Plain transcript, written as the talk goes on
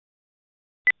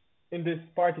In this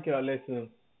particular lesson,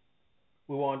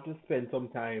 we want to spend some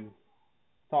time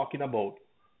talking about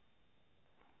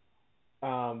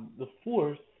the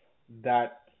force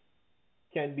that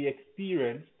can be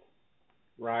experienced,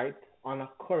 right, on a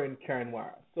current carrying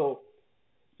wire. So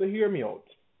hear me out.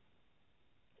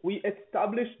 We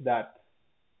established that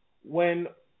when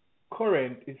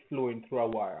current is flowing through a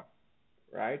wire,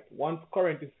 right? Once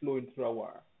current is flowing through a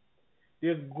wire,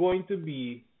 there's going to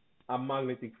be a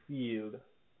magnetic field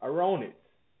around it.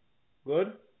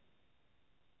 Good?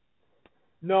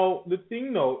 Now, the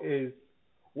thing now is,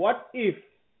 what if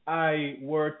I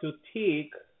were to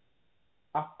take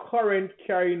a current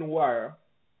carrying wire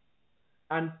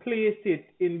and place it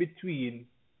in between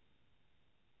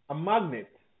a magnet?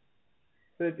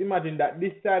 So let's imagine that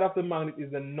this side of the magnet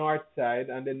is the north side,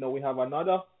 and then now we have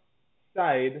another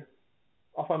side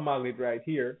of a magnet right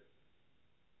here,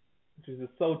 which is the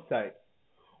south side.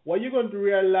 What you're going to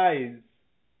realize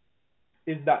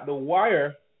is that the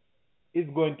wire is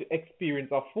going to experience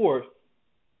a force,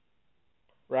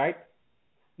 right?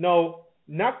 Now,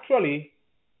 naturally,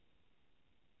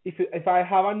 if I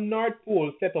have a north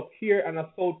pole set up here and a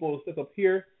south pole set up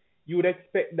here, you would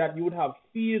expect that you would have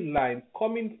field lines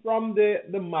coming from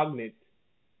the magnet.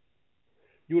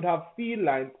 You would have field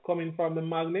lines coming from the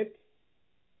magnet,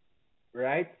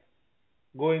 right?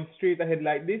 Going straight ahead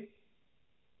like this.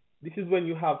 This is when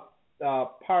you have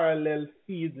parallel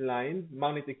field lines,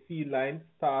 magnetic field lines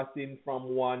starting from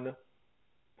one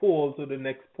pole to the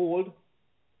next pole.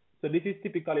 So this is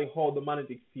typically how the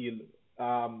magnetic field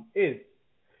is.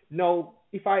 Now,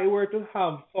 if I were to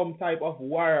have some type of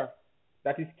wire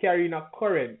that is carrying a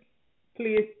current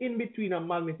placed in between a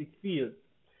magnetic field,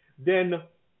 then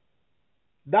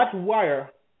that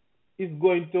wire is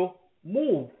going to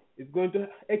move. It's going to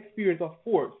experience a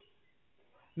force.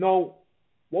 Now,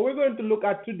 what we're going to look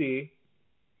at today,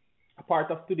 a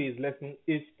part of today's lesson,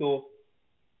 is to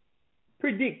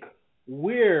predict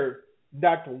where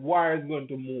that wire is going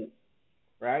to move,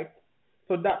 right?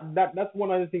 So that's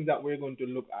one of the things that we're going to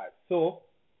look at. So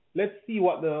let's see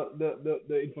what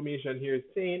the information here is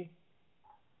saying.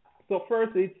 So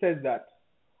first it says that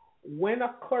when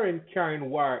a current carrying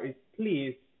wire is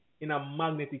placed in a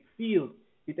magnetic field,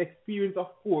 it experiences a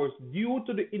force due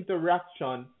to the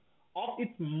interaction of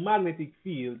its magnetic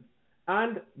field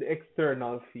and the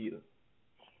external field.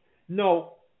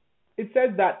 Now, it says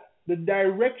that the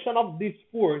direction of this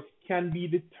force can be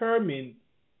determined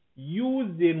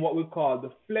using what we call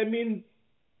the Fleming's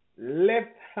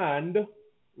left hand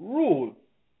rule.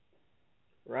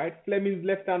 Right? Fleming's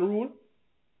left hand rule.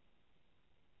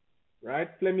 Right?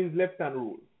 Fleming's left hand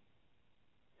rule.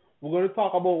 We're going to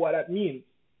talk about what that means.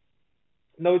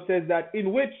 Now it says that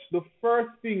in which the first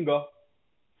finger,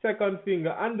 second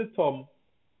finger, and the thumb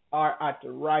are at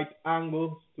right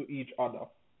angles to each other.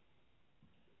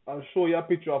 I'll show you a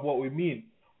picture of what we mean.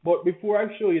 But before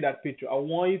I show you that picture, I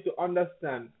want you to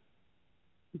understand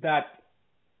that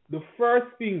the first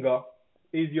finger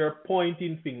is your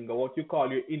pointing finger, what you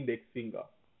call your index finger.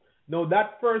 Now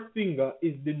that first finger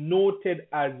is denoted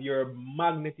as your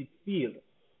magnetic field.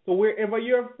 So wherever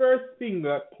your first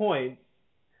finger points,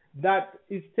 that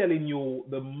is telling you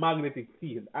the magnetic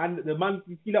field. And the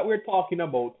magnetic field that we're talking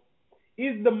about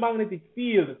is the magnetic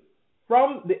field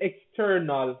from the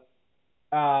external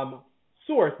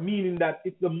source, meaning that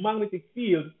it's the magnetic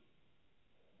field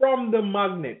from the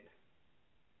magnet.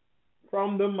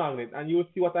 From the magnet, and you'll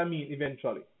see what I mean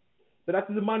eventually. So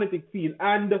that's the magnetic field.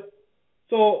 And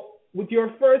so with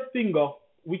your first finger,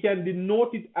 we can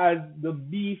denote it as the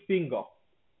B finger.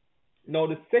 Now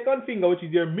the second finger, which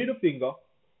is your middle finger,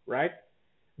 right?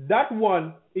 That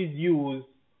one is used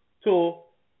to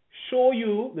show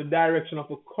you the direction of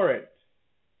the current,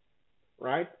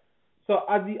 right? So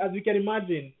as you can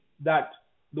imagine that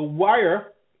the wire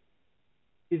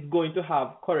is going to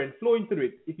have current flowing through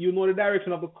it. If you know the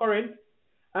direction of the current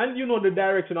and you know the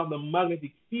direction of the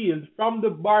magnetic field from the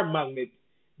bar magnet,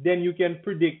 then you can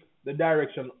predict the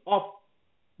direction of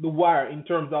the wire in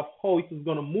terms of how it is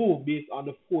going to move based on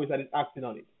the force that is acting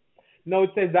on it. Now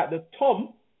it says that the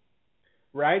thumb,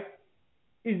 right,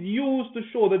 is used to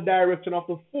show the direction of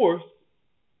the force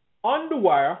on the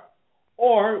wire,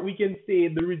 or we can say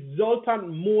the resultant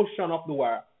motion of the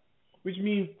wire, which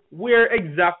means where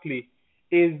exactly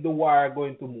is the wire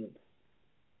going to move.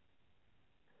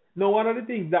 Now, one of the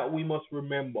things that we must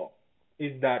remember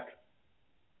is that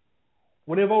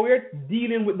whenever we're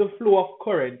dealing with the flow of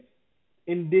current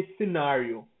in this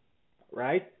scenario,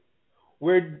 right,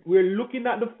 we're looking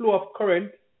at the flow of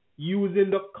current using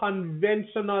the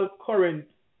conventional current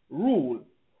rule,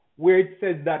 where it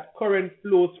says that current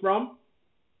flows from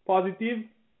positive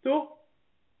to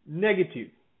negative.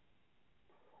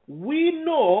 we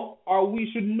know, or we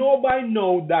should know by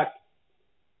now, that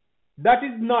that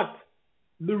is not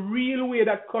the real way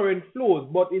that current flows.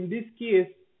 But in this case,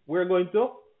 we're going to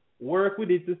work with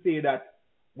it to say that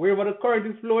wherever the current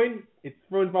is flowing, it's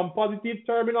flowing from positive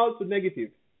terminal to negative.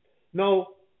 Now,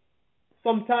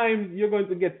 sometimes you're going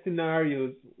to get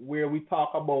scenarios where we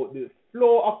talk about the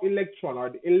flow of electron, or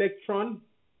the electron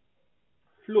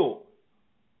flow.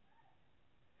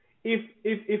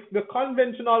 If the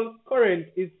conventional current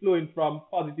is flowing from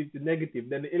positive to negative,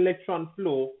 then the electron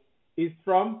flow is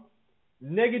from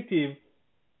negative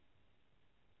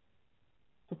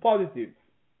to positive,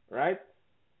 right?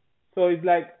 So it's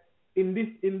like, in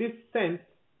this sense,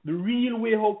 the real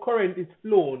way how current is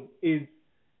flown is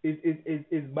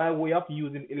by way of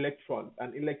using electrons,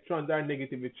 and electrons are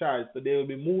negatively charged, so they will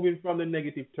be moving from the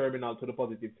negative terminal to the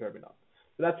positive terminal.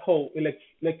 So that's how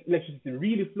electricity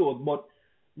really flows. But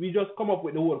we just come up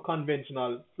with the whole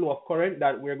conventional flow of current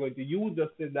that we're going to use,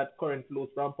 just says that current flows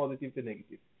from positive to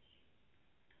negative.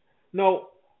 Now,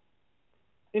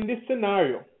 in this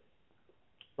scenario,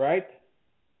 right,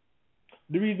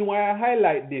 the reason why I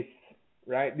highlight this,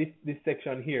 right, this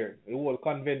section here, the whole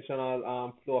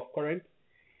conventional flow of current,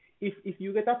 if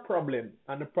you get a problem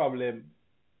and the problem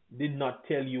did not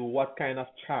tell you what kind of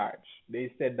charge,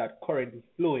 they said that current is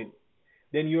flowing,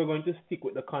 then you're going to stick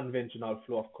with the conventional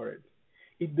flow of current.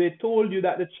 If they told you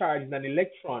that the charge is an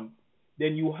electron,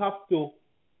 then you have to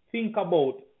think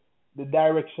about the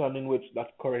direction in which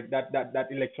that current, that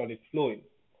electron is flowing,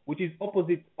 which is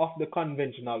opposite of the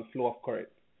conventional flow of current.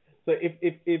 So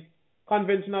if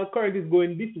conventional current is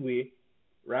going this way,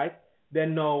 right,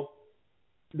 then now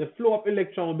the flow of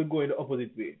electron will be going the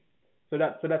opposite way. So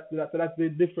that's the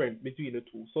difference between the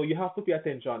two. So you have to pay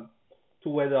attention to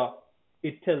whether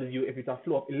it tells you if it's a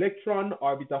flow of electron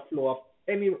or if it's a flow of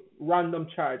any random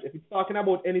charge. If it's talking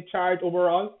about any charge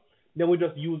overall, then we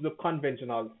just use the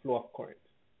conventional flow of current.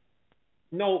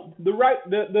 Now, the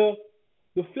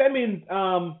Fleming's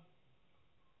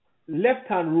left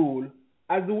hand rule,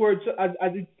 as the word as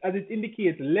it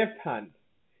indicates left hand,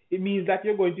 it means that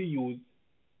you're going to use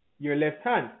your left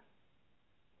hand.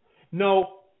 Now,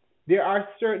 there are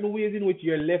certain ways in which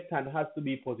your left hand has to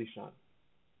be positioned.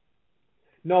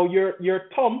 Now, your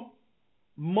thumb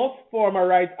must form a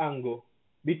right angle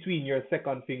between your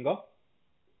second finger,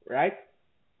 right?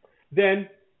 Then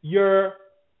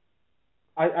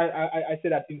I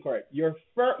said that incorrect. Your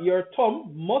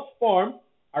thumb must form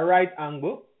a right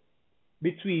angle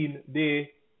between the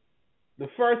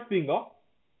first finger,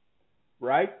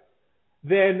 right?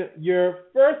 Then your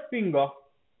first finger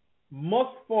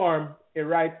must form a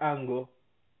right angle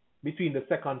between the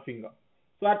second finger.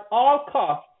 So at all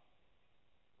costs,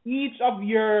 each of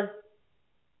your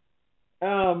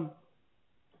thumb,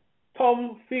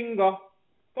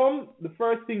 the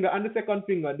first finger and the second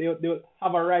finger, they'll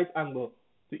have a right angle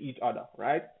to each other,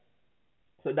 right?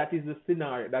 So that is the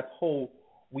scenario. That's how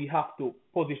we have to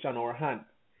position our hand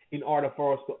in order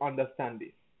for us to understand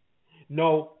this.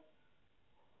 Now,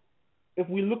 if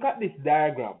we look at this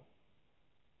diagram,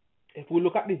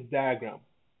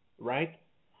 right,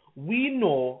 we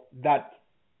know that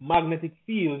magnetic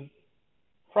fields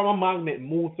from a magnet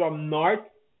move from north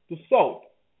to south.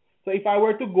 So if I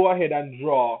were to go ahead and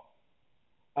draw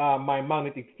my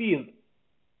magnetic field,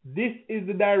 this is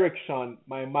the direction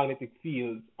my magnetic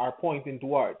fields are pointing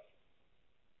towards.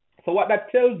 So what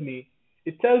that tells me,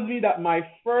 it tells me that my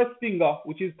first finger,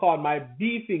 which is called my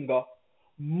B finger,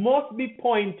 must be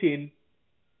pointing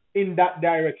in that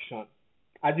direction.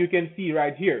 As you can see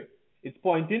right here, it's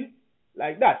pointing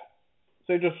like that.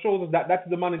 So it just shows us that that's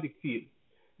the magnetic field.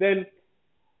 Then,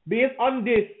 based on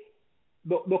this,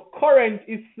 the current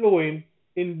is flowing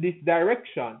in this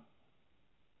direction.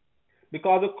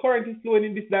 Because the current is flowing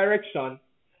in this direction,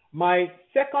 my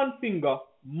second finger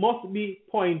must be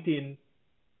pointing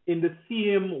in the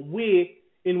same way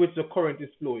in which the current is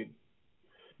flowing.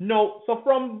 Now, so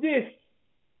from this,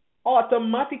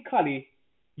 automatically,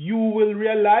 you will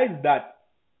realize that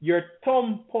your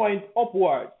thumb points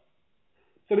upwards.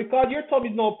 So because your thumb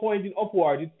is now pointing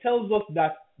upward, it tells us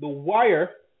that the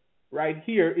wire right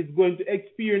here is going to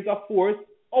experience a force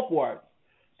upwards.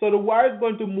 So the wire is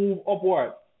going to move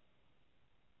upwards.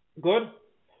 Good?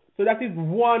 So that is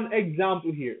one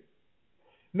example here.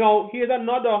 Now, here's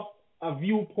another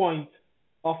viewpoint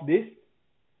of this.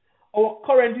 Our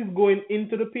current is going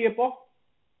into the paper,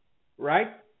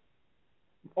 right?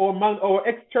 Our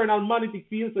external magnetic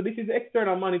field. So this is the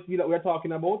external magnetic field that we're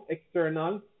talking about.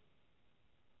 External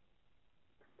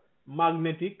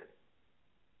magnetic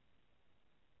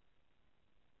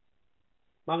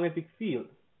field.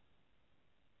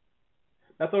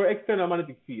 That's our external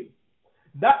magnetic field.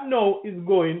 That now is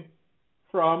going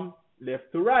from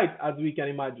left to right, as we can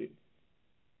imagine.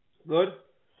 Good.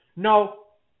 Now,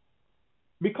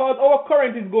 because our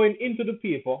current is going into the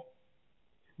paper,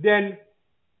 then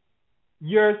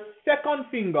your second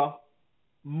finger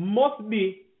must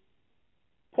be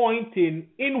pointing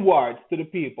inwards to the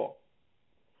paper,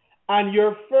 and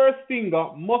your first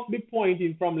finger must be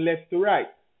pointing from left to right.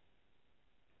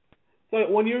 So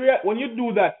when you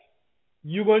do that,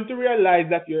 you're going to realize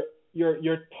that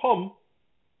your thumb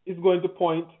is going to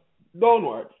point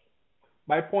downwards.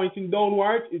 By pointing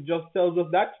downwards, it just tells us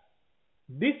that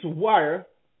this wire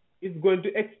is going to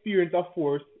experience a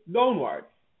force downwards.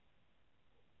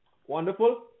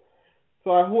 Wonderful.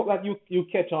 So I hope that you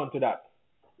catch on to that,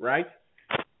 right?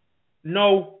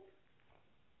 Now,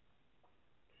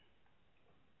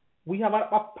 we have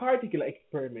a particular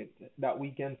experiment that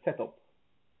we can set up,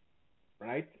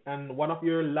 right? And one of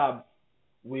your labs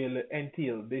will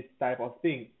entail this type of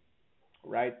thing,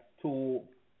 right? To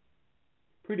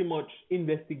pretty much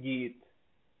investigate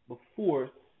the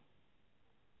force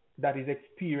that is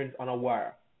experienced on a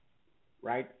wire,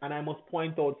 right? And I must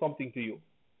point out something to you.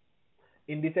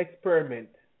 In this experiment,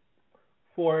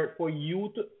 for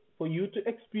you to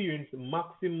experience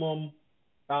maximum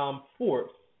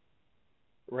force,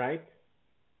 right?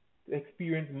 To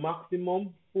experience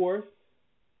maximum force,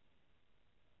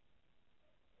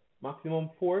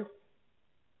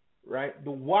 right?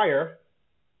 The wire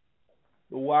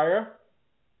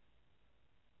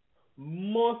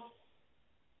must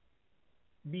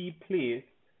be placed,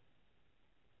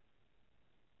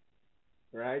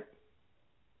 right,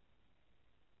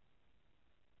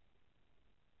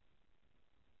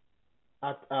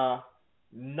 at a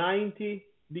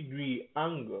 90-degree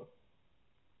angle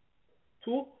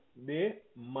to the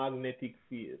magnetic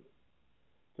field.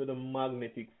 To the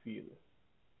magnetic field.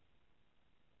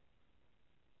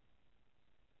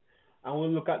 And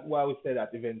we'll look at why we say that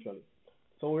eventually.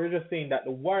 So we're just saying that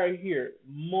the wire here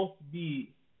must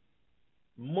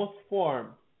form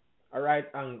a right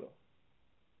angle.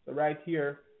 So right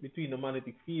here between the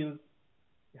magnetic fields,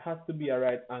 it has to be a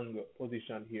right angle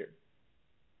position here.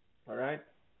 All right.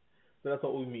 So that's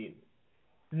what we mean.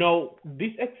 Now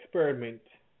this experiment,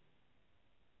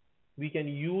 we can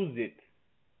use it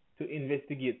to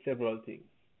investigate several things.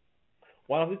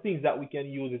 One of the things that we can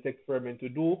use this experiment to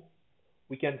do,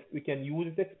 we can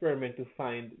use this experiment to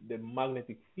find the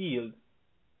magnetic field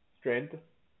strength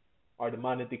or the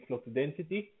magnetic flux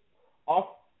density of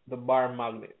the bar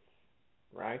magnets,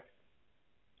 right?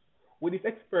 With this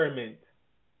experiment,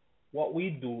 what we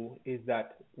do is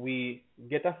that we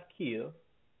get a scale,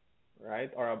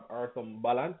 right, or some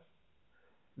balance.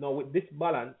 Now with this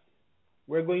balance,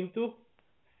 we're going to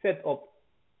set up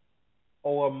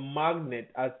our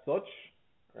magnet as such,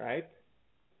 right?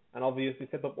 And obviously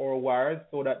set up our wires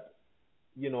so that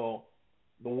you know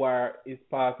the wire is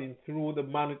passing through the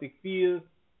magnetic field.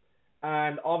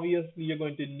 And obviously you're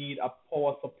going to need a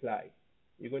power supply.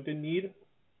 You're going to need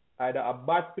either a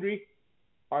battery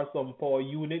or some power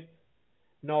unit.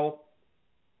 Now,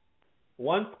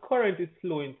 once current is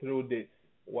flowing through this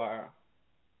wire,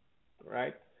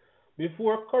 right?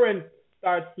 Before current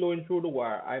starts flowing through the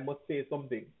wire, I must say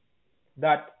something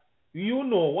that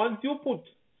once you put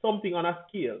something on a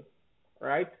scale,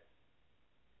 right?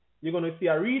 You're going to see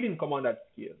a reading come on that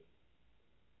scale.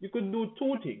 You could do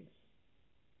two things.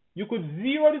 You could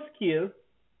zero the scale,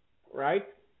 right?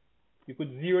 You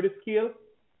could zero the scale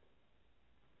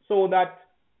so that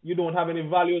you don't have any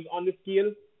values on the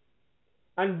scale.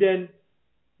 And then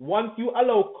once you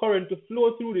allow current to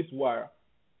flow through this wire,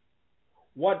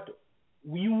 what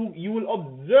you will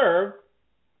observe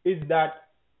is that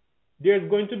there's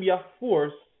going to be a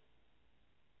force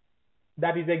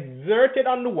that is exerted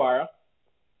on the wire.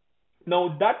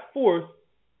 Now that force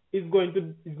is going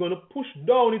to push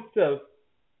down itself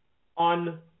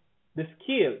on the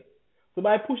scale. So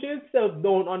by pushing itself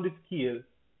down on the scale,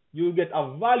 you'll get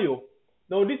a value.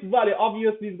 Now this value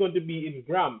obviously is going to be in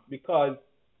grams because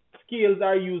scales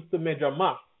are used to measure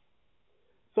mass.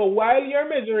 So while you're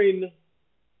measuring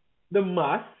the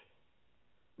mass,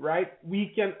 right,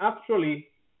 we can actually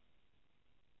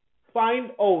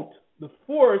find out the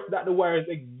force that the wire is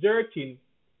exerting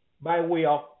by way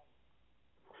of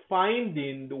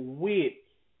finding the weight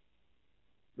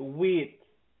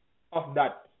of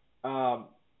that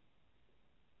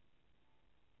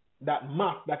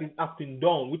mass that is acting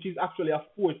down, which is actually a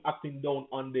force acting down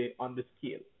on the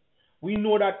scale. We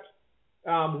know that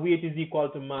weight is equal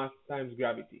to mass times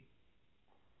gravity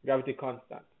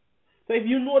constant. So if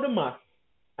you know the mass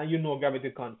and you know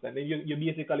gravity constant, then you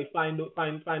basically find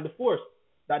the force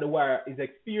that the wire is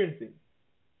experiencing.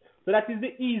 So that is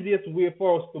the easiest way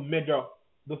for us to measure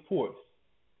the force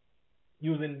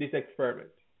using this experiment.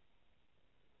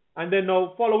 And then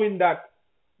now following that,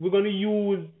 we're going to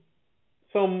use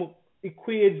some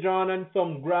equation and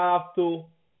some graph to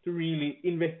really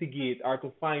investigate or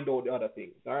to find out the other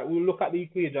things. All right, we'll look at the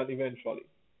equation eventually.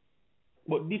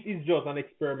 But this is just an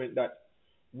experiment that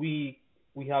we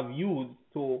we have used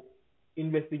to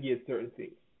investigate certain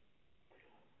things.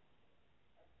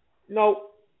 Now,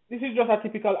 this is just a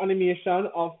typical animation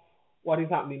of what is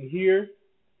happening here,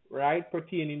 right?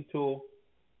 Pertaining to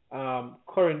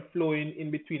current flowing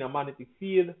in between a magnetic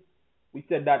field. We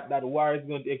said that that wire is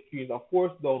going to experience a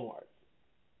force downwards.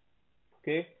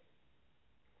 Okay.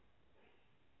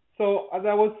 So as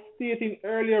I was stating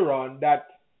earlier on, that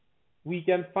we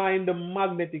can find the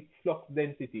magnetic flux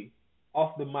density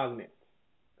of the magnet,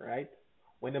 right?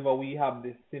 Whenever we have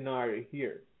this scenario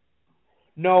here.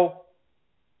 Now,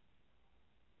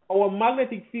 our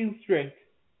magnetic field strength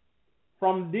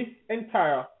from this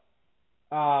entire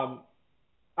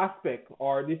aspect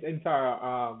or this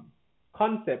entire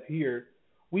concept here,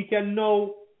 we can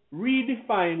now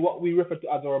redefine what we refer to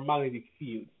as our magnetic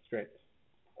field strength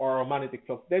or our magnetic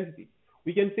flux density.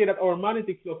 We can say that our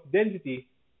magnetic flux density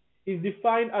is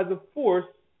defined as a force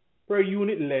per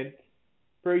unit length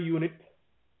per unit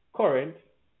current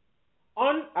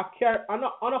on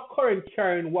a current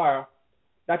carrying wire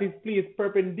that is placed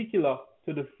perpendicular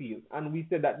to the field. And we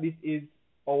said that this is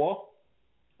our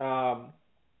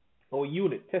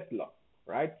unit, Tesla,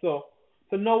 right? So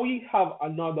now we have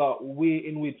another way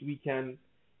in which we can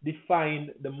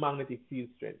define the magnetic field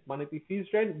strength. Magnetic field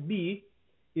strength, B,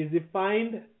 is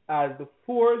defined as the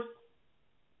force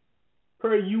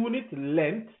per unit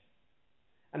length,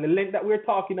 and the length that we're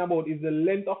talking about is the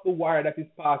length of the wire that is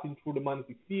passing through the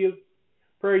magnetic field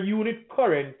per unit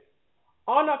current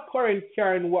on a current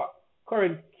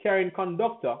carrying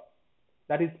conductor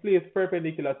that is placed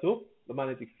perpendicular to the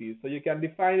magnetic field. So you can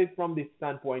define it from this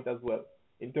standpoint as well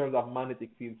in terms of magnetic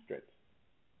field strength.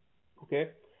 Okay,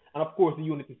 and of course the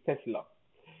unit is Tesla.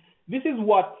 This is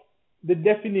what the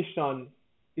definition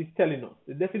is telling us.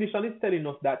 The definition is telling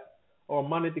us that our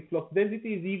magnetic flux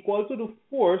density is equal to the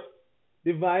force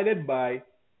divided by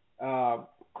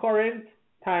current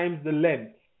times the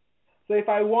length. So if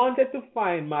I wanted to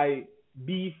find my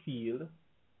B field,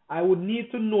 I would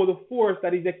need to know the force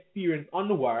that is experienced on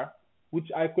the wire,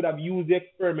 which I could have used the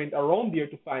experiment around there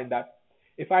to find that.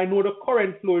 If I know the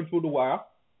current flowing through the wire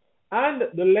and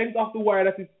the length of the wire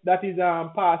that is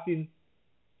passing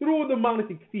through the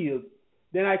magnetic field,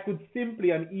 then I could simply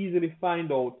and easily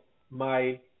find out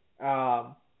my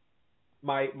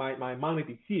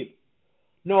magnetic field.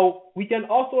 Now, we can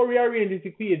also rearrange this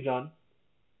equation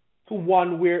to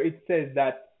one where it says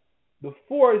that the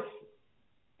force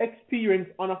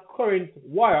experienced on a current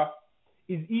wire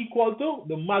is equal to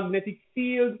the magnetic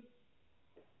field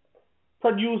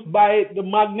produced by the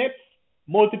magnet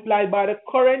multiplied by the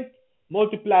current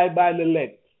multiplied by the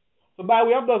length. So by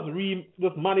way of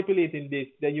just manipulating this,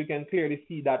 then you can clearly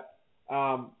see that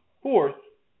force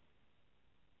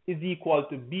is equal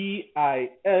to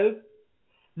BIL.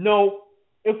 Now,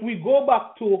 if we go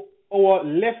back to our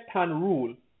left-hand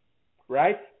rule,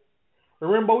 right?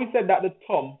 Remember we said that the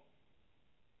thumb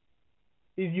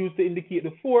is used to indicate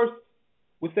the force.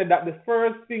 We said that the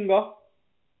first finger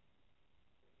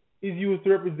is used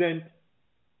to represent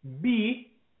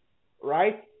B,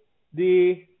 right?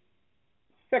 The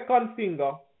second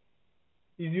finger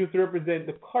is used to represent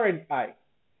the current I.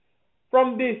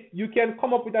 From this, you can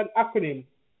come up with an acronym,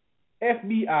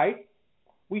 FBI,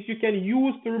 which you can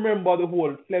use to remember the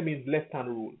whole Fleming's left-hand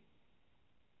rule.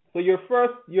 So your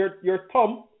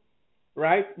thumb,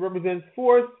 right, represents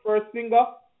force, first finger,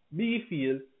 B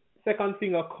field, second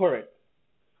finger current.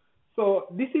 So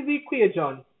this is the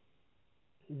equation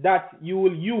that you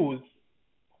will use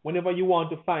whenever you want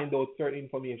to find out certain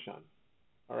information.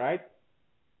 All right.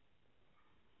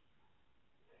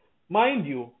 Mind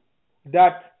you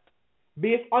that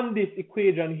based on this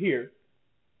equation here,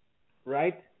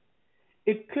 right,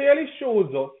 it clearly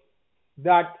shows us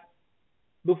that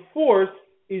the force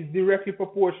is directly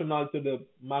proportional to the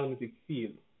magnetic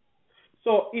field.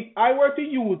 So if I were to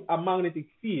use a magnetic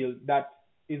field that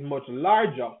is much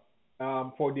larger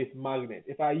for this magnet,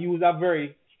 if I use a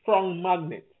very strong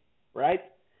magnet, right,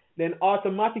 then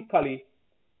automatically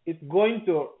it's going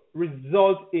to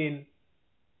result in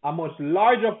a much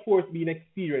larger force being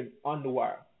experienced on the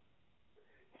wire.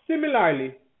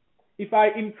 Similarly, if I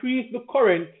increase the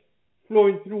current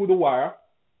flowing through the wire,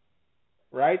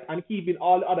 right, and keeping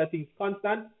all the other things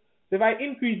constant, so if I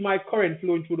increase my current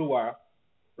flowing through the wire,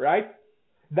 right,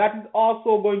 that is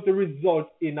also going to result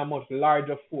in a much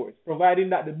larger force, providing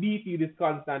that the B field is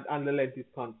constant and the length is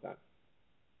constant.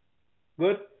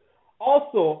 Good.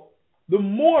 Also, the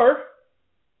more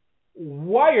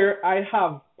wire I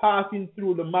have passing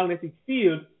through the magnetic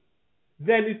field,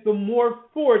 then it's the more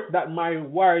force that my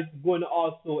wire is going to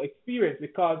also experience,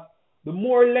 because the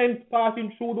more length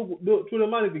passing through the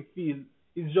magnetic field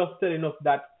is just telling us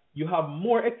that you have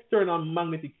more external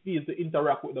magnetic field to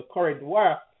interact with the current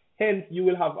wire. Hence, you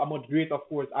will have a much greater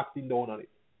force acting down on it.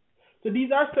 So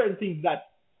these are certain things that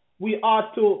we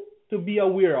ought to be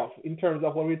aware of in terms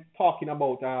of when we're talking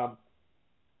about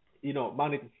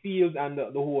magnetic fields, and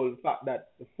the whole fact that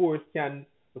the force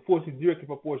is directly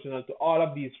proportional to all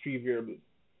of these three variables,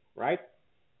 right?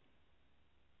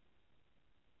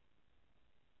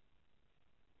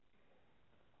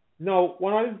 Now,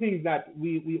 one of the things that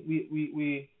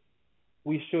we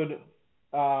should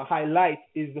highlight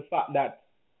is the fact that,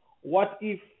 what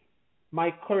if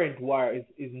my current wire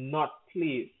is not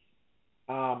placed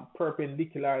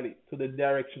perpendicularly to the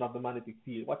direction of the magnetic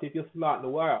field? What if you slant the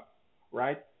wire,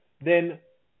 right? Then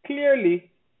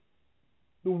clearly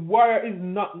the wire is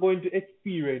not going to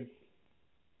experience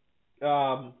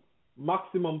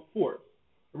maximum force.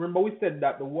 Remember, we said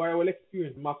that the wire will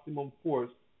experience maximum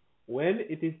force when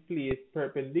it is placed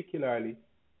perpendicularly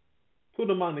to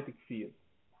the magnetic field,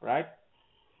 right?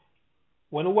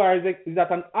 When the wire is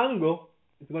at an angle,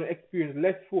 it's going to experience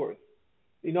less force.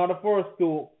 In order for us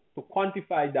to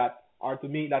quantify that, or to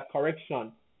make that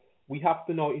correction, we have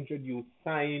to now introduce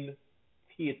sine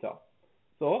theta.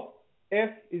 So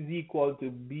F is equal to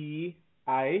BIL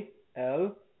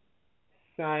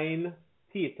sine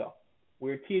theta,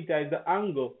 where theta is the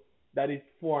angle that is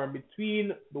formed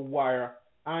between the wire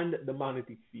and the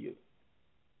magnetic field,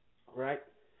 right?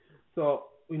 So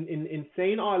in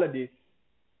saying all of this,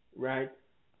 right,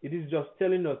 it is just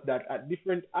telling us that at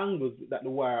different angles that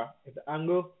the wire,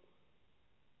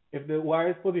 if the wire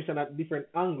is positioned at different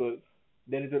angles,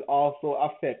 then it will also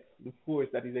affect the force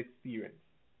that is experienced.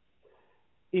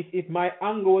 If my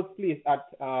angle was placed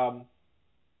at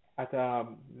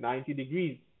 90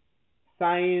 degrees,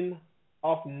 sine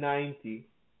of 90,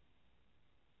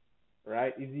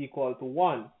 right, is equal to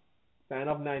 1. Sine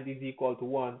of 90 is equal to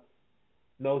 1.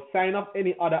 Now, sine of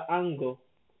any other angle,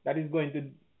 that is going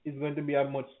to be a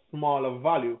much smaller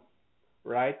value,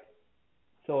 right?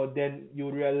 So then you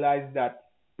realize that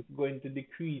it's going to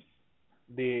decrease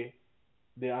the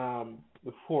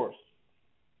force.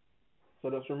 So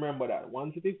just remember that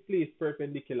once it is placed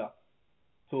perpendicular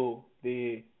to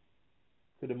the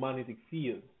magnetic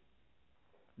field,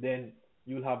 then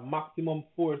you'll have maximum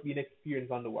force being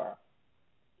experienced on the wire.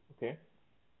 Okay.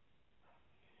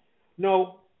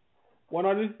 Now, one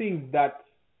of the things that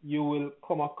you will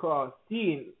come across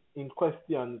seeing in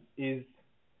questions is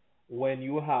when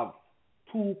you have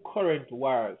two current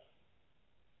wires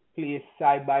placed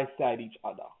side by side each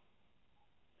other,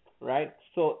 right?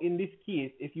 So in this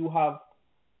case, if you have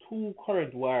two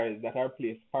current wires that are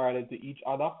placed parallel to each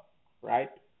other,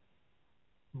 right,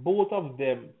 both of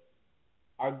them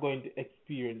are going to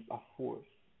experience a force.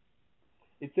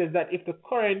 It says that if the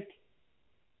current,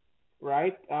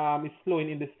 right, is flowing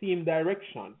in the same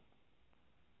direction,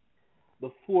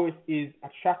 the force is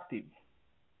attractive.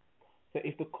 So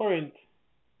if the current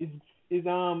is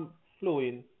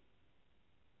flowing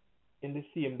in the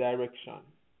same direction,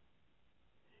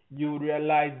 you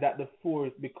realize that the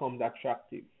force becomes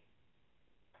attractive.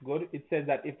 Good. It says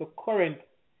that if the current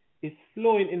is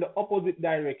flowing in the opposite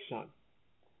direction,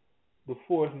 the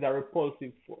force is a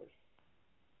repulsive force.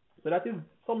 So that is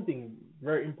something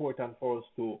very important for us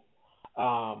to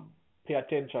pay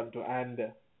attention to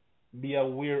and be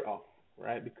aware of,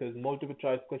 right? Because multiple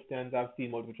choice questions, I've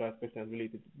seen multiple choice questions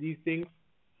related to these things,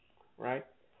 right?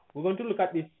 We're going to look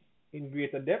at this in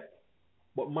greater depth,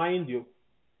 but mind you,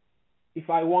 if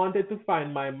I wanted to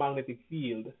find my magnetic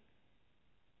field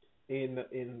in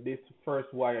this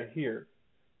first wire here,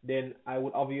 then I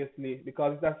would obviously,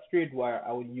 because it's a straight wire,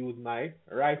 I would use my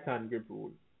right hand grip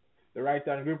rule. The right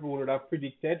hand grip rule would have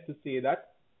predicted to say that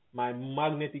my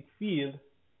magnetic field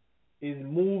is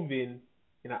moving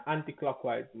in an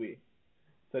anti-clockwise way.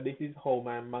 So this is how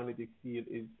my magnetic field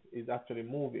is actually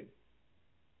moving.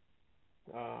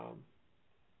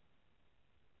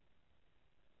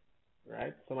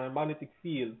 Right? So my magnetic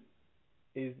field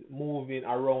is moving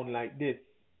around like this.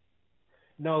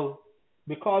 Now,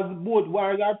 because both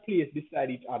wires are placed beside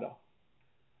each other,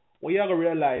 what you have to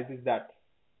realize is that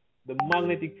the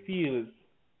magnetic fields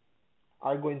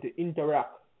are going to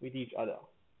interact with each other,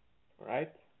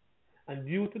 right? And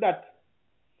due to that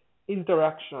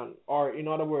interaction, or in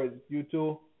other words, due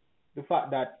to the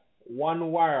fact that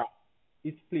one wire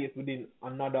is placed within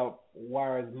another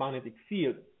wire's magnetic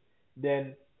field,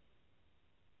 then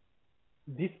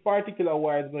this particular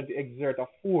wire is going to exert a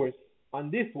force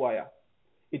on this wire.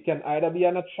 It can either be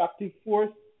an attractive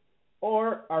force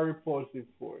or a repulsive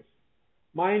force.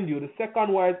 Mind you, the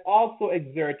second wire is also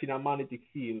exerting a magnetic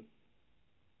field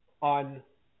on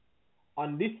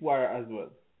this wire as well,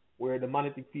 where the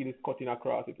magnetic field is cutting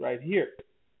across it right here,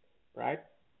 right?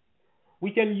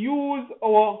 We can use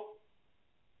our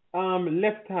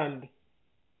left hand,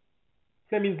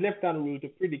 Fleming's left hand rule to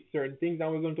predict certain things,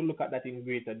 and we're going to look at that in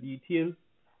greater detail.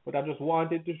 But I just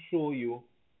wanted to show you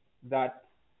that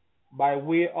by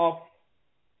way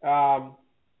um,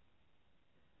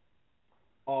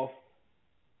 of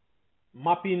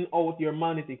mapping out your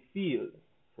magnetic field,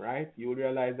 right? You will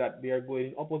realize that they are going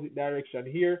in opposite direction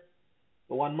here.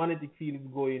 So one magnetic field is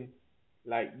going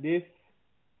like this.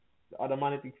 The other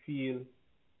magnetic field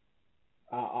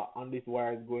on this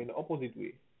wire is going the opposite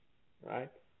way, right?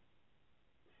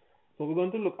 So we're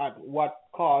going to look at what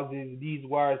causes these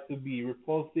wires to be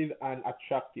repulsive and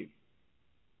attractive.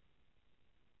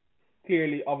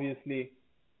 Clearly, obviously,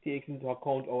 takes into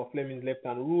account our Fleming's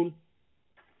left-hand rule.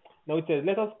 Now it says,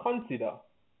 let us consider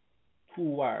two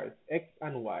wires, X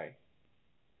and Y,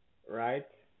 right,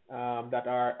 that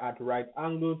are at right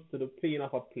angles to the plane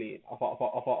of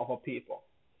a paper.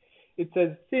 It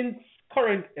says, since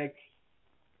current X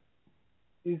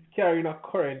is carrying a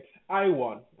current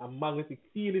I1, a magnetic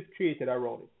field is created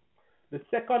around it. The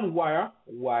second wire,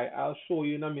 Y, I'll show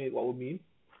you in a minute what we mean,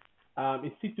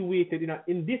 is situated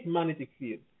in this magnetic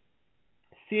field.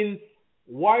 Since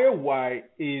wire Y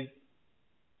is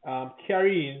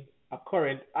carrying a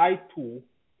current I2,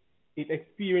 it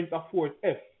experiences a force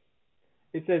F.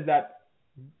 It says that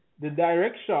the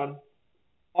direction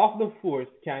of the force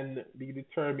can be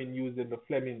determined using the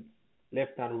Fleming's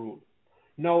left-hand rule.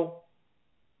 Now,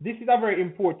 this is a very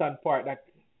important part that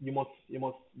you must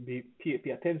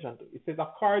pay attention to. It says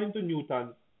according to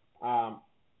Newton's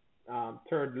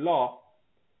third law,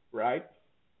 right?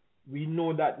 We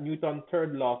know that Newton's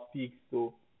third law speaks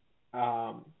to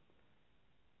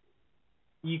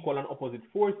equal and opposite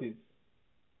forces,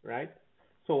 right?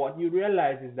 So what you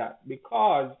realize is that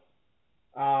because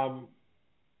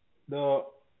the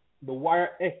wire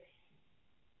X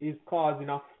is causing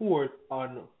a force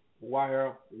on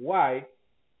wire Y,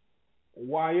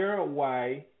 wire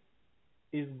Y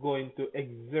is going to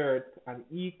exert an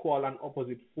equal and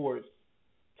opposite force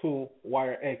to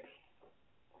wire X.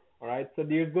 All right, so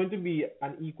there's going to be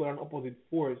an equal and opposite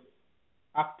force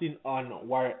acting on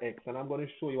wire X, and I'm going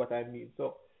to show you what I mean.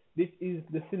 So this is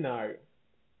the scenario,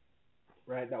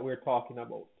 right, that we're talking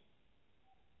about.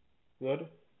 Good.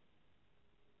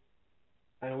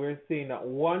 And we're saying that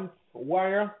once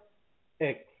wire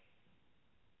X,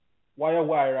 wire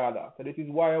Y rather, so this is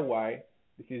wire Y,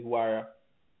 this is wire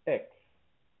X.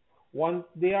 Once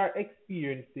they are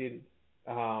experiencing,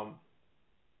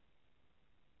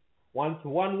 once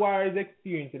one wire is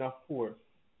experiencing a force,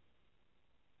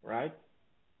 right?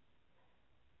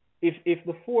 If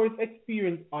the force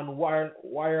experienced on wire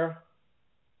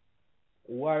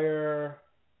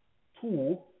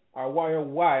 2 or wire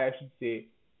Y, I should say,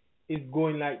 is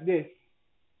going like this,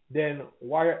 then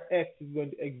wire X is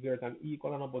going to exert an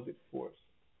equal and opposite force.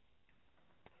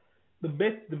 The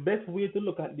best way to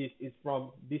look at this is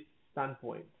from this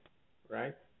standpoint,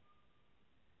 right?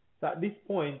 So at this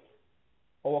point,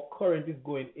 our current is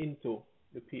going into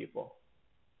the paper,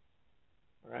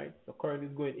 right? So current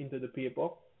is going into the paper,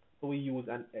 so we use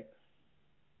an X.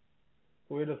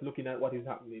 So we're just looking at what is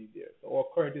happening there. So our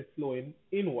current is flowing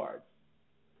inwards.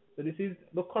 So this is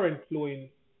the current flowing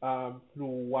through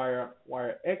wire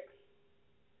X,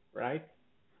 right?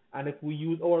 And if we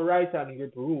use our right hand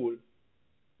grip rule,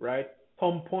 right,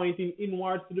 thumb pointing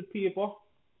inwards to the paper,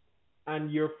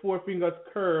 and your forefingers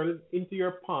curl into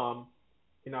your palm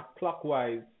in a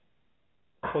clockwise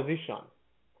position.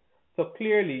 So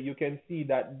clearly you can see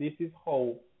that this is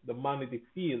how the magnetic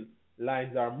field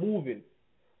lines are moving.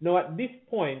 Now at this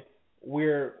point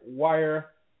where wire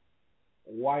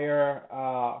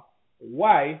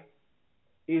Y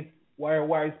is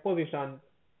positioned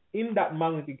in that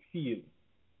magnetic field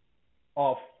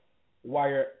of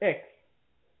wire X,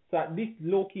 so at this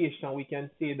location we can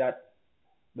say that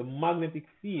the magnetic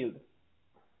field,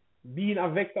 being a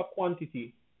vector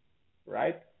quantity,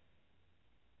 right?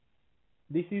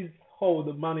 This is how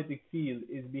the magnetic field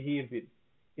is behaving.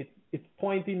 It's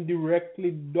pointing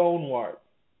directly downward,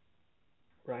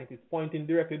 right? It's pointing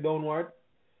directly downward.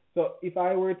 So if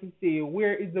I were to say,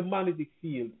 where is the magnetic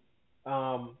field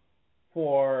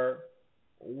for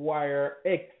wire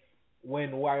X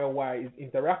when wire Y is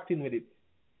interacting with it?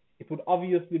 it would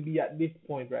obviously be at this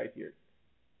point right here.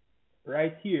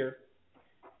 Right here,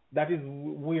 that is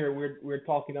where we're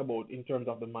talking about in terms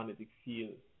of the magnetic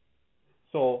field.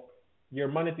 So your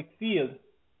magnetic field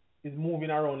is moving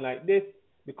around like this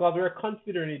because we're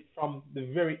considering it from the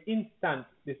very instant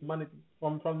this magnetic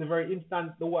from the very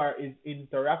instant the wire is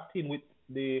interacting with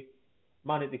the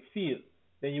magnetic field.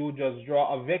 Then you would just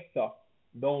draw a vector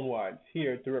downwards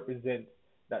here to represent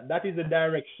that that is the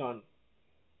direction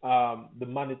the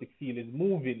magnetic field is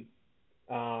moving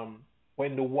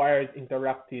when the wire is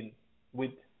interacting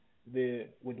with the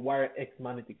with wire X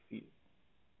magnetic field.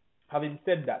 Having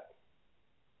said that,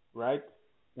 right,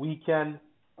 we can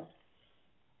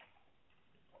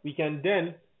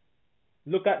then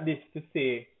look at this to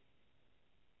say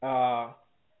uh,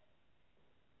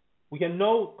 we can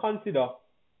now consider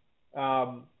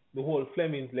the whole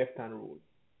Fleming's left hand rule.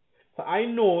 So I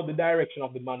know the direction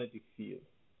of the magnetic field,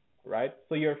 right?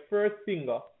 So your first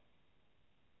finger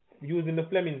using the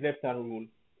Fleming's left hand rule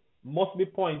must be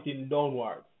pointing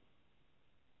downwards.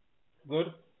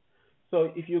 Good.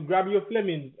 So if you grab your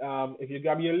Fleming's, if you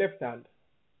grab your left hand,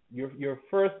 your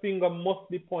first finger must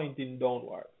be pointing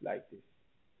downwards like this.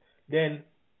 Then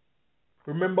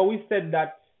remember we said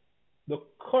that the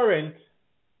current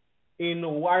in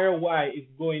wire Y is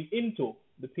going into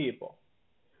the paper.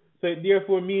 So it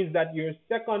therefore means that your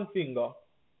second finger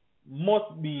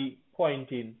must be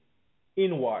pointing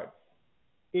inwards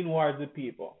the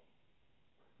paper.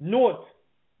 Note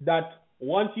that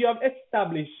once you have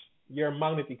established your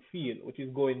magnetic field, which is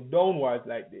going downwards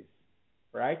like this,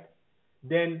 right?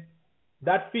 Then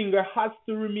that finger has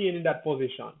to remain in that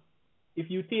position.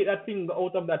 If you take that finger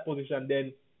out of that position,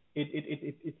 then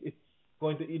it's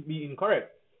going to be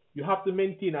incorrect. You have to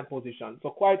maintain that position. So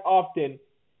quite often,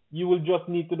 you will just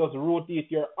need to just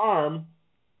rotate your arm,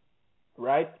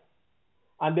 right?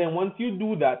 And then once you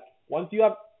do that, once you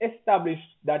have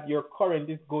established that your current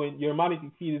is going, your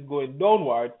magnetic field is going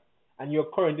downward, and your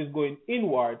current is going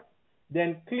inward,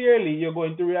 then clearly you're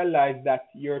going to realize that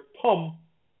your thumb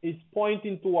is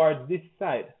pointing towards this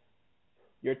side.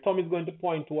 Your thumb is going to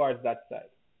point towards that side.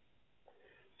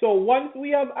 So once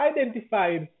we have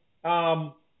identified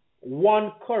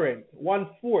one current, one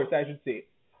force, I should say,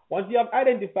 once you have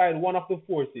identified one of the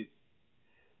forces,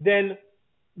 then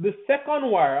the second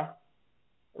wire,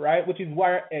 right, which is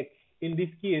wire X in this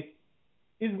case,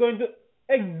 is going to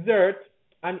exert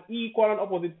an equal and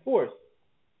opposite force.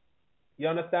 You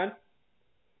understand?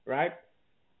 Right?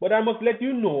 But I must let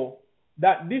you know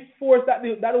that this force that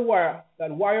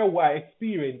wire Y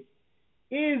experiences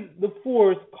is the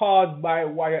force caused by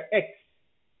wire X.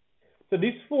 So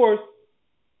this force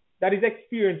that is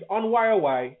experienced on wire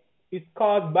Y is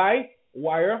caused by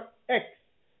wire X.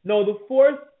 Now the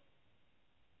force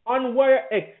on wire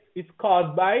X is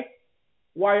caused by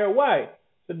wire Y.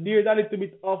 So there's a little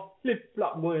bit of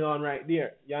flip-flop going on right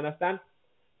there. You understand?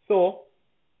 So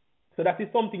that is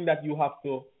something that you have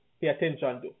to pay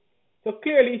attention to. So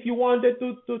clearly, if you wanted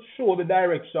to show the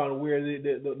direction where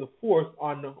the force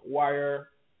on wire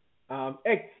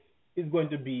X is going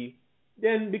to be,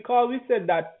 then because we said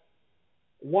that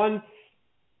once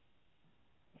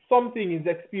something is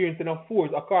experiencing a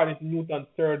force according to Newton's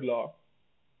third law,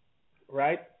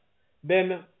 right,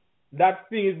 then that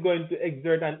thing is going to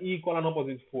exert an equal and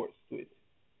opposite force to it.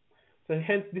 So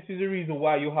hence, this is the reason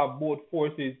why you have both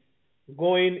forces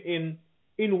going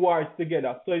inwards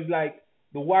together. So it's like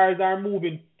the wires are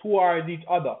moving towards each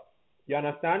other. You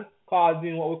understand?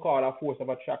 Causing what we call a force of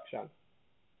attraction.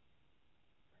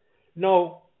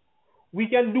 Now, we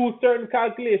can do certain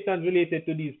calculations related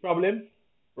to these problems,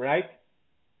 right?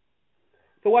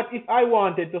 So what if I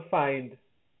wanted to find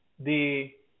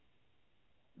the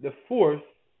force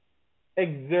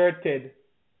exerted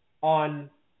on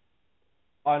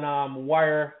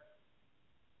wire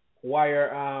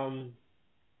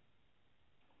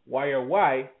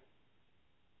Y,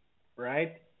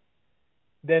 right?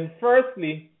 Then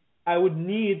firstly, I would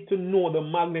need to know the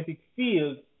magnetic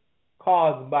field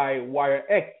caused by wire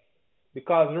X,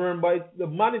 because remember, it's the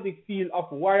magnetic field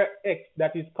of wire X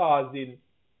that is causing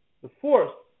the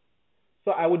force.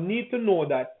 So I would need to know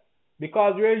that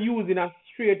because we're using a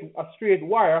straight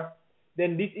wire,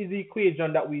 then this is the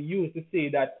equation that we use to say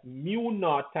that mu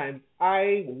naught times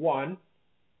I1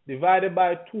 divided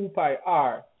by 2 pi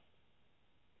r.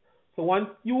 So once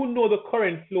you know the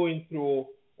current flowing through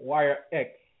wire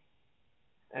X,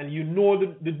 and you know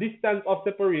the distance of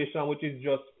separation, which is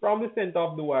just from the center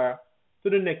of the wire to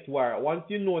the next wire, once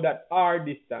you know that r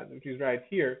distance, which is right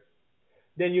here,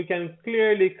 then you can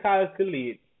clearly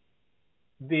calculate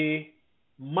the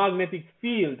magnetic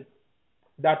field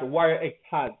that wire X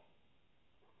has.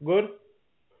 Good?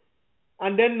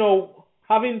 And then now,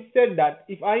 having said that,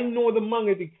 if I know the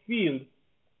magnetic field,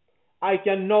 I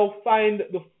can now find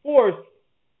the force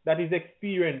that is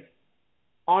experienced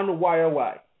on wire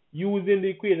Y using the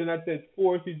equation that says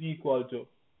force is equal to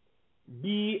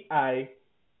BIL.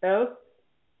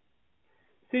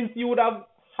 Since you would have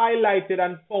highlighted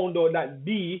and found out that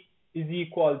B is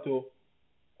equal to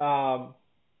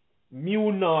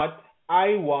mu naught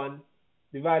I1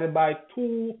 divided by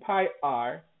 2 pi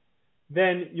r,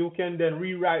 then you can then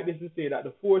rewrite this to say that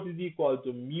the force is equal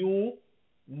to mu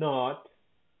naught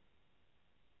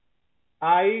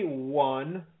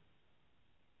I1,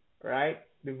 right,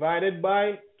 divided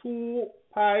by 2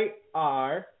 pi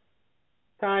r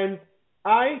times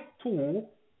I2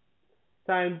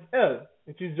 times L,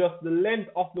 which is just the length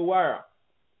of the wire.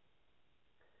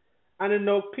 And then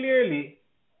now clearly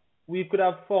we could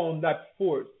have found that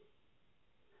force.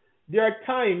 There are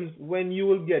times when you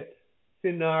will get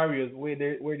scenarios where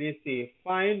they say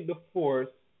find the force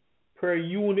per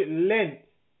unit length,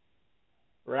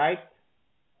 right?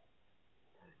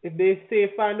 If they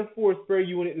say find the force per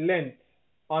unit length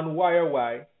on wire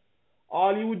Y,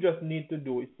 all you would just need to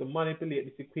do is to manipulate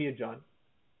this equation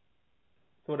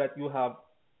so that you have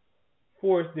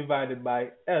force divided by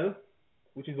L,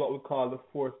 which is what we call the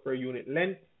force per unit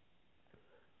length.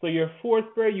 So your force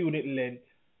per unit length,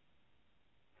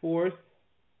 force,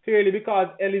 clearly because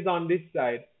L is on this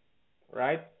side,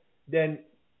 right? Then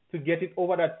to get it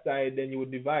over that side, then you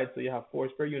would divide. So you have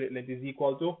force per unit length is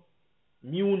equal to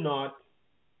mu naught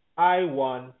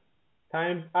I1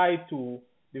 times I2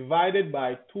 divided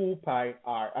by 2 pi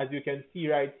r, as you can see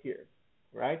right here,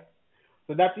 right?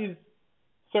 So that is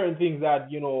certain things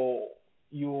that, you know,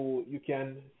 you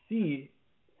can see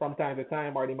from time to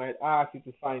time, or they might ask you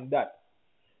to find that.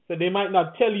 So they might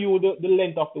not tell you the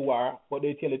length of the wire, but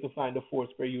they tell you to find the force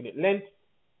per unit length.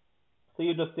 So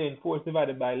you're just saying force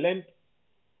divided by length,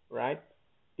 right,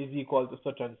 is equal to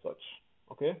such and such,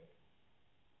 okay?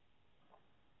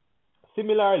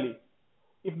 Similarly,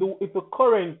 if the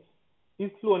current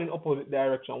is flowing in opposite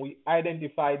direction, we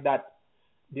identify that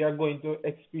they are going to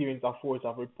experience a force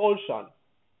of repulsion.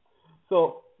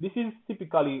 So this is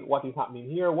typically what is happening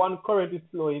here. One current is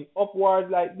flowing upwards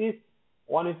like this,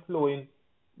 one is flowing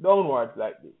downwards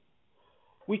like this.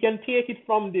 We can take it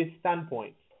from this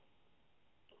standpoint.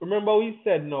 Remember we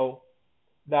said now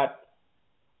that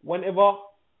whenever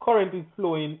current is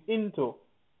flowing into,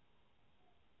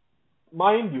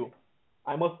 mind you,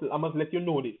 I must let you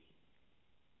know this.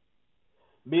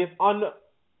 Based on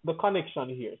the connection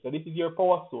here. So this is your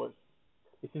power source.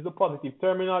 This is the positive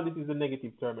terminal, this is the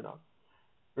negative terminal.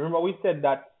 Remember we said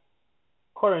that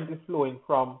current is flowing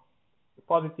from the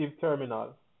positive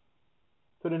terminal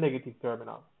to the negative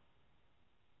terminal,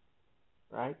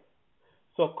 right?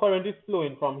 So current is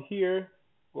flowing from here,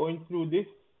 going through this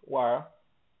wire.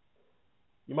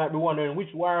 You might be wondering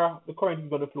which wire the current is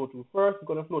going to flow through first. It's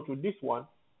going to flow through this one,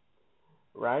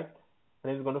 right?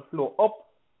 And it's going to flow up,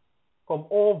 come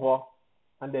over,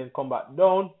 and then come back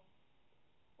down,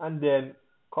 and then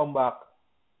come back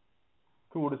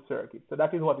through the circuit. So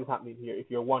that is what is happening here, if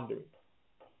you're wondering.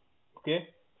 Okay?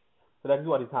 So that is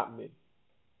what is happening.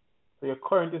 So your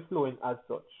current is flowing as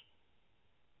such.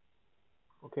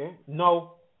 Okay?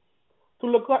 Now, to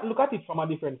look at it from a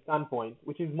different standpoint,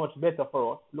 which is much better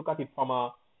for us, look at it from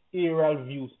a aerial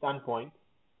view standpoint,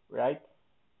 right?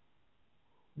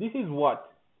 This is what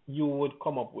you would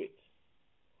come up with.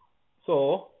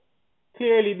 So,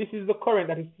 clearly this is the current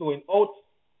that is flowing out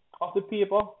of the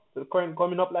paper. So the current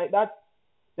coming up like that.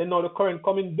 Then now the current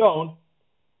coming down,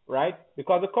 right?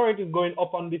 Because the current is going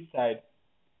up on this side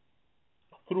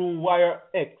through wire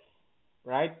X,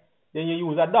 right? Then you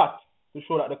use a dot to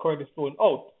show that the current is flowing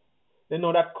out. Then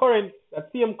now that current, that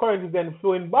same current is then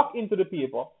flowing back into the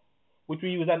paper, which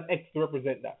we use an X to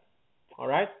represent that. All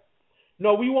right?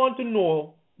 Now we want to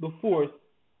know the force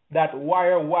that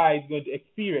wire Y is going to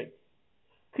experience.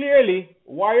 Clearly,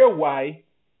 wire Y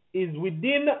is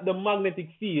within the magnetic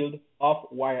field of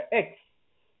wire X.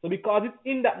 So because it's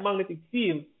in that magnetic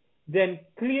field, then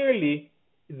clearly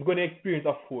it's going to experience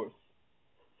a force.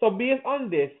 So based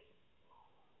on this,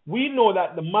 we know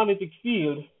that the magnetic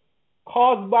field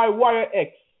caused by wire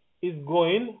X is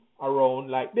going around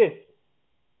like this.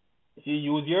 If you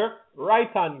use your right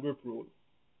hand grip rule,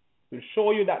 it will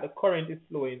show you that the current is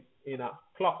flowing in a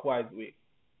clockwise way.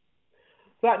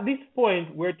 So at this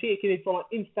point, we're taking it from an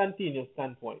instantaneous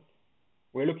standpoint.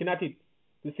 We're looking at it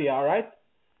to say, all right,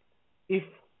 if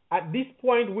at this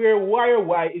point where wire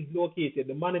Y is located,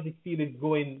 the magnetic field is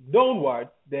going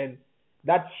downwards, then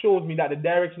that shows me that the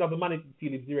direction of the magnetic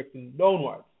field is directing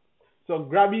downwards. So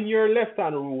grabbing your left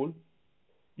hand rule,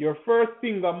 your first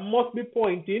finger must be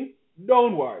pointing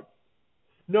downwards.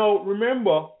 Now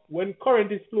remember, when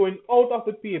current is flowing out of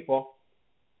the paper,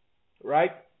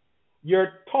 right?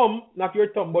 Your thumb, not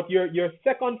your thumb, but your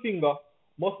second finger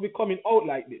must be coming out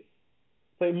like this.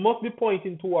 So it must be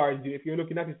pointing towards you if you're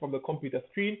looking at it from the computer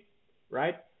screen,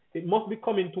 right? It must be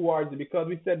coming towards you because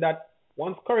we said that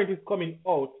once current is coming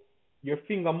out, your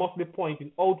finger must be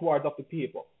pointing outwards of the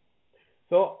paper.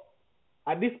 So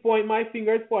at this point, my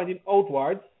finger is pointing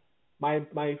outwards. My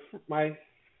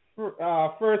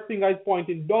first finger is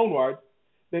pointing downwards.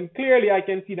 Then clearly I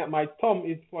can see that my thumb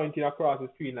is pointing across the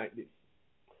screen like this,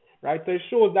 right? So it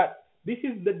shows that this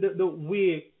is the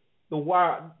way the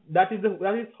wire, that is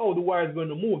how the wire is going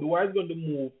to move. The wire is going to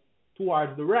move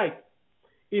towards the right.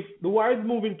 If the wire is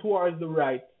moving towards the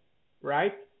right,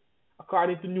 right,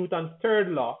 according to Newton's third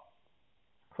law,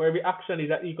 for every action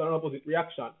is an equal and opposite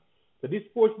reaction. So this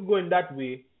force is going that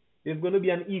way. There's going to be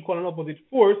an equal and opposite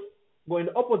force going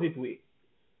the opposite way.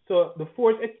 So the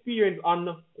force experienced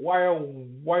on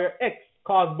wire X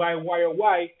caused by wire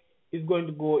Y is going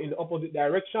to go in the opposite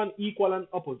direction, equal and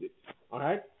opposite. All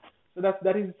right. So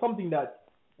that is something that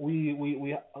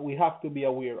we have to be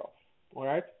aware of. All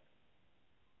right.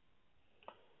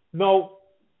 Now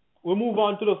we move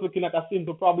on to just looking at a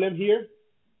simple problem here,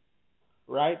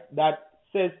 right? That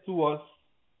says to us,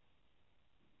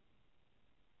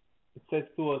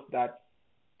 that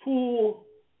two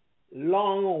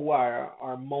long wire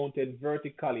are mounted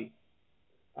vertically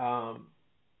and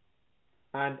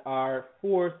are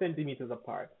 4 centimeters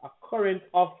apart. A current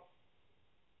of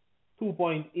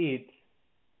 2.8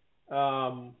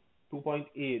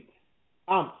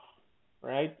 amps,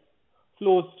 right,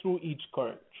 flows through each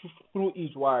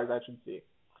wires, I should say.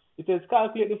 It says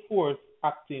calculate the force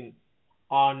acting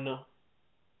on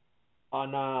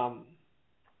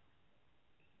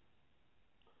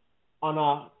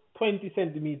a 20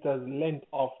 centimeters length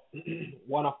of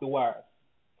one of the wires,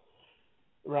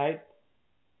 right?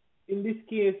 In this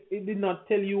case, it did not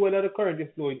tell you whether the current is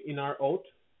flowing in or out,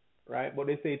 right? But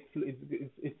they say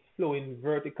it's flowing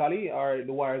vertically, or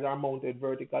the wires are mounted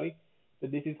vertically. So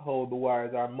this is how the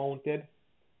wires are mounted,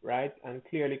 right? And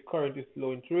clearly current is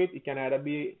flowing through it. It can either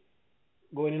be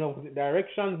going in opposite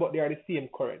directions, but they are the same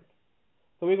current.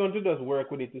 So we're going to just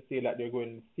work with it to say that they're going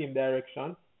in the same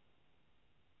direction.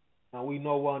 And we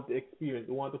now want to experience,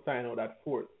 we want to find out that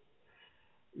force.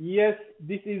 Yes,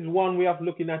 this is one way of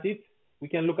looking at it. We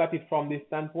can look at it from this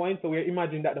standpoint. So we're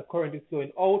imagining that the current is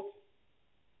flowing out,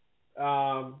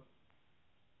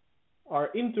 or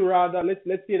into rather.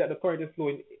 Let's say that the current is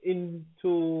flowing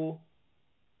into.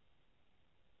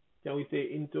 Can we say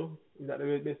into? Is that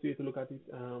the best way to look at it?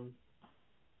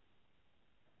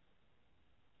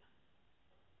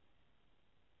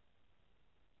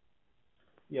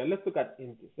 Yeah, let's look at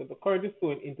into. So the current is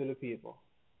flowing into the paper,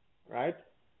 right?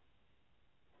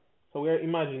 So we're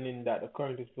imagining that the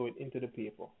current is flowing into the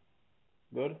paper.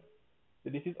 Good. So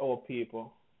this is our paper,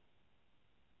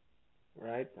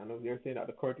 right? And we're saying that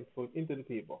the current is flowing into the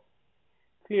paper.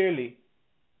 Clearly,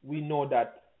 we know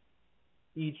that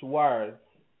each wire,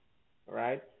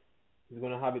 right, is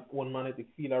going to have its own magnetic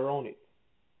field around it.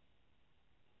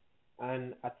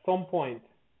 And at some point,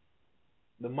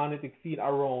 the magnetic field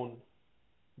around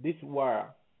this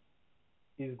wire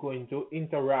is going to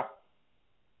interact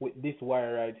with this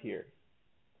wire right here.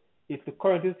 If the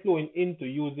current is flowing into,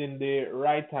 using the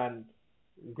right hand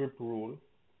grip rule,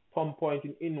 thumb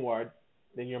pointing inward,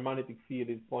 then your magnetic field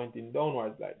is pointing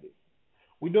downwards like this.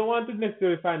 We don't want to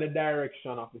necessarily find the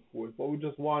direction of the force, but we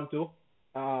just want to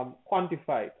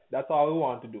quantify it. That's all we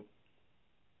want to do.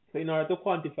 So in order to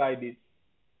quantify this,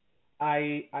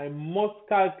 I must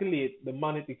calculate the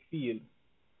magnetic field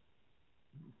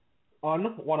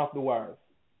on one of the wires.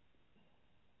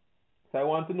 So I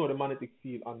want to know the magnetic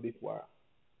field on this wire.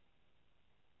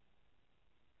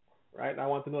 Right? I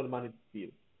want to know the magnetic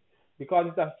field. Because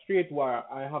it's a straight wire,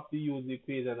 I have to use the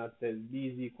equation that says B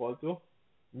is equal to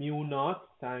mu naught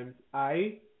times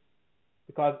I.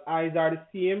 Because I's are the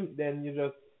same, then you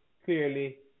just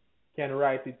clearly can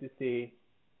write it to say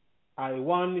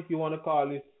I1, if you want to call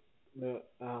this the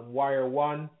wire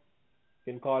 1,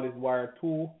 you can call this wire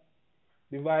 2,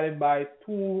 divided by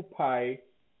 2 pi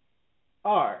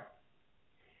r.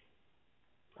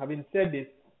 Having said this,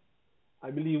 I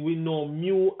believe we know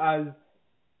mu has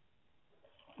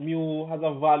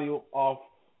a value of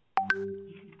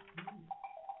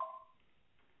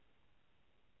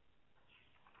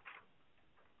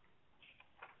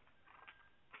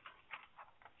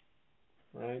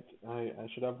right. I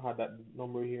should have had that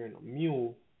number here.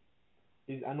 No.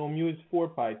 I know mu is 4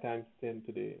 pi times 10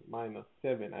 to the minus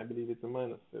 7. I believe it's a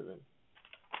minus 7.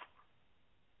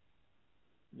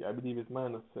 Yeah, I believe it's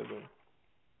minus 7.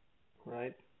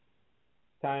 right,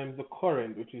 times the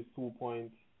current, which is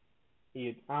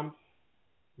 2.8 amps,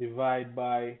 divide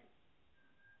by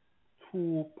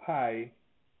 2 pi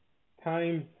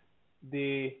times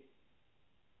the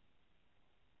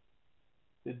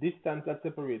the distance that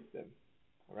separates them.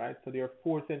 All right, so they are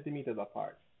 4 centimeters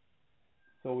apart.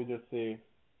 So we just say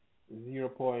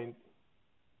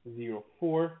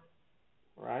 0.04,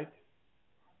 right?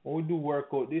 When we do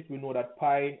work out this, we know that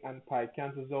pi and pi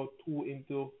cancels out. 2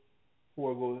 into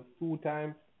 4 goes 2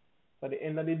 times. So at the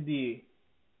end of the day,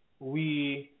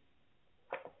 we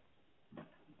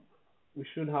we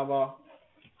should have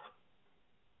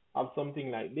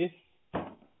something like this.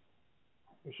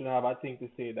 We should have a thing to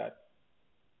say that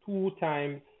 2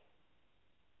 times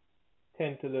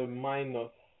 10 to the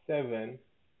minus 7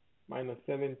 minus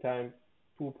 7 times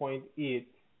 2.8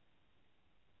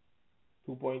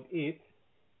 2.8,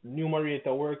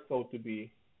 numerator works out to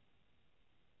be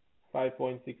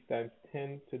 5.6 times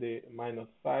 10 to the minus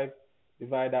 5,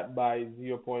 divide that by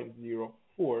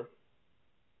 0.04,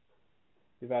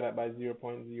 divide that by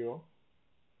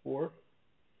 0.04.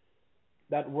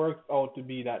 That works out to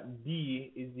be that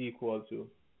D is equal to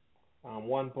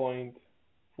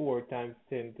 1.4 times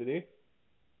 10 to the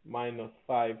minus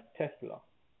 5 Tesla.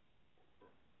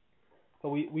 So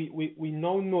we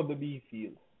now know the B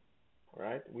field,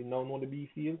 right? We now know the B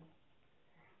field.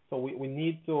 So we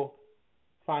need to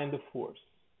find the force,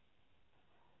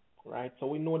 right? So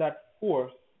we know that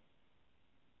force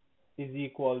is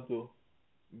equal to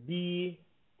B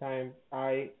times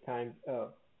I times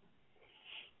L.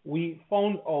 We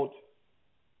found out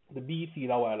the B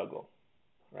field a while ago,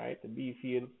 right? The B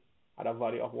field at a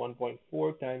value of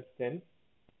 1.4 times 10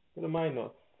 to the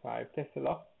minus 5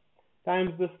 Tesla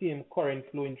times the same current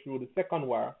flowing through the second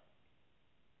wire,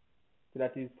 so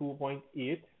that is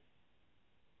 2.8,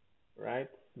 right?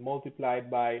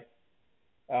 Multiplied by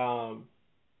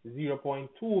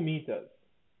 0.2 meters.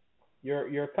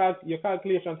 Your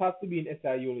calculations has to be in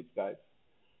SI units, guys.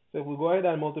 So if we go ahead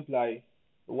and multiply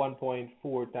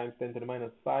 1.4 times 10 to the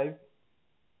minus 5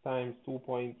 times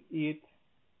 2.8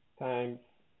 times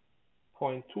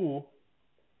 0.2,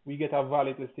 we get a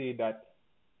value to say that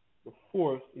the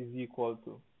force is equal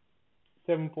to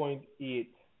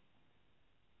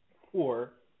 7.84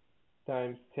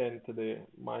 times 10 to the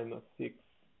minus 6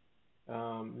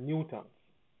 newtons.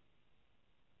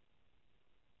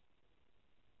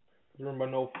 Remember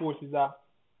now, force is a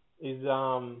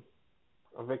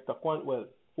vector quantity. Well,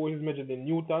 force is measured in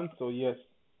newtons, so yes,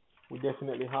 we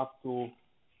definitely have to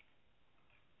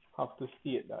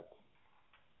state that.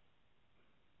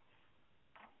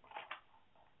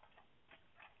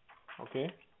 Okay.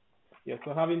 Yeah.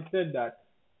 So having said that,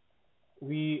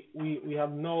 we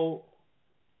have now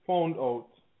found out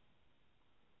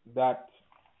that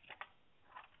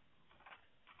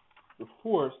the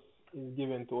force is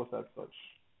given to us as such.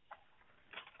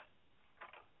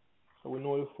 So we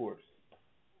know the force.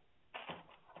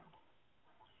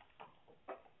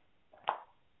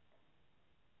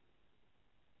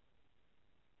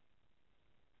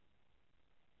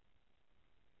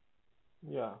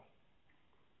 Yeah.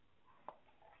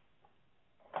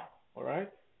 All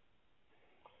right.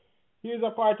 Here's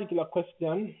a particular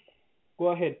question. Go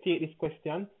ahead, take this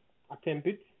question, attempt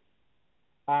it,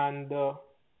 and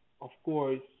of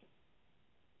course,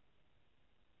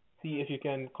 see if you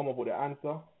can come up with the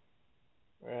answer.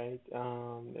 Right.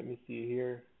 Let me see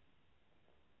here.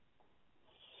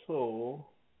 So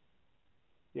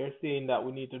you're saying that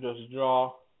we need to just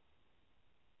draw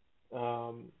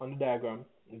on the diagram,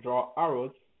 draw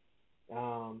arrows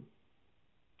um,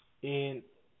 in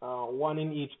one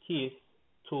in each case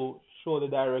to show the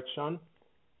direction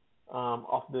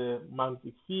of the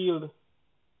magnetic field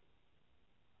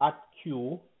at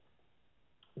Q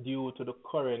due to the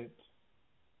current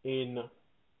in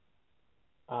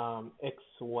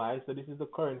XY. So this is the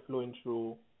current flowing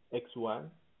through XY,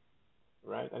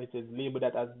 right? And it says label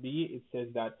that as B. It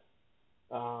says that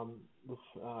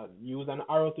use an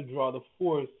arrow to draw the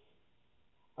force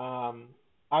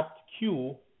at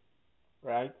Q,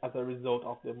 right, as a result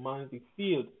of the magnetic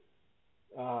field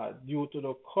due to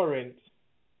the current,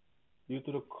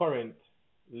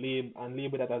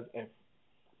 label that as F.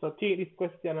 So take this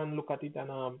question and look at it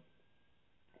and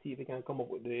see if you can come up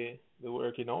with the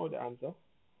working out, the answer.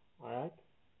 All right.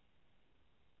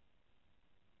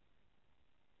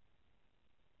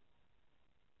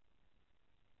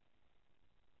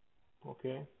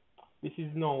 Okay. This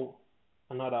is now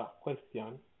another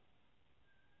question,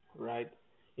 right?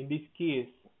 In this case,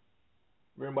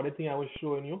 remember the thing I was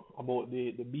showing you about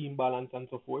the beam balance and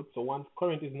so forth. So once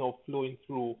current is now flowing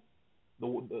through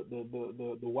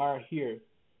the wire here,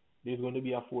 there's going to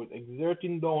be a force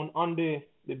exerting down on the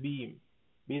beam.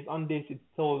 Based on this, it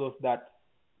tells us that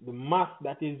the mass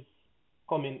that is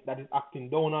coming, that is acting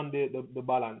down on the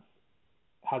balance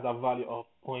has a value of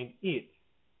zero point 0.8,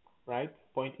 right? zero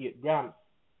point 0.8 grams.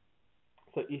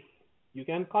 So if you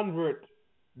can convert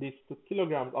this to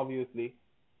kilograms, obviously,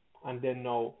 and then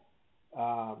now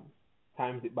um,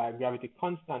 times it by gravity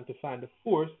constant to find the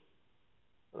force,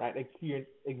 right? Experience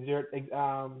exert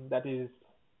that is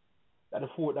that the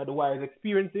force that the wire is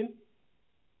experiencing,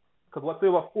 because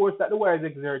whatever force that the wire is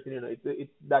exerting,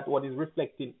 it's that what is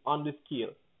reflecting on the scale.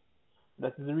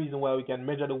 That is the reason why we can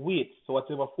measure the weight. So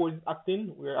whatever force is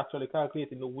acting, we're actually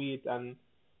calculating the weight and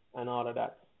all of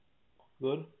that.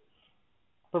 Good.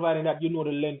 Providing that you know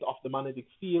the length of the magnetic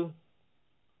field,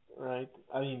 right?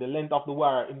 I mean the length of the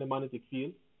wire in the magnetic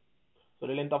field. So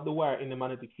the length of the wire in the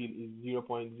magnetic field is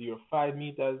 0.05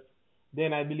 meters.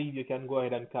 Then I believe you can go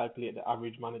ahead and calculate the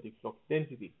average magnetic flux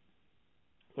density.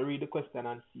 So read the question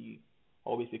and see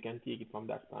how best you can take it from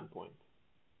that standpoint.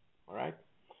 All right.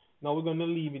 Now we're going to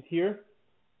leave it here,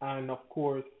 and of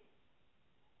course,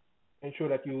 ensure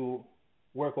that you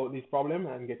work out this problem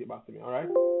and get it back to me. All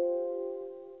right.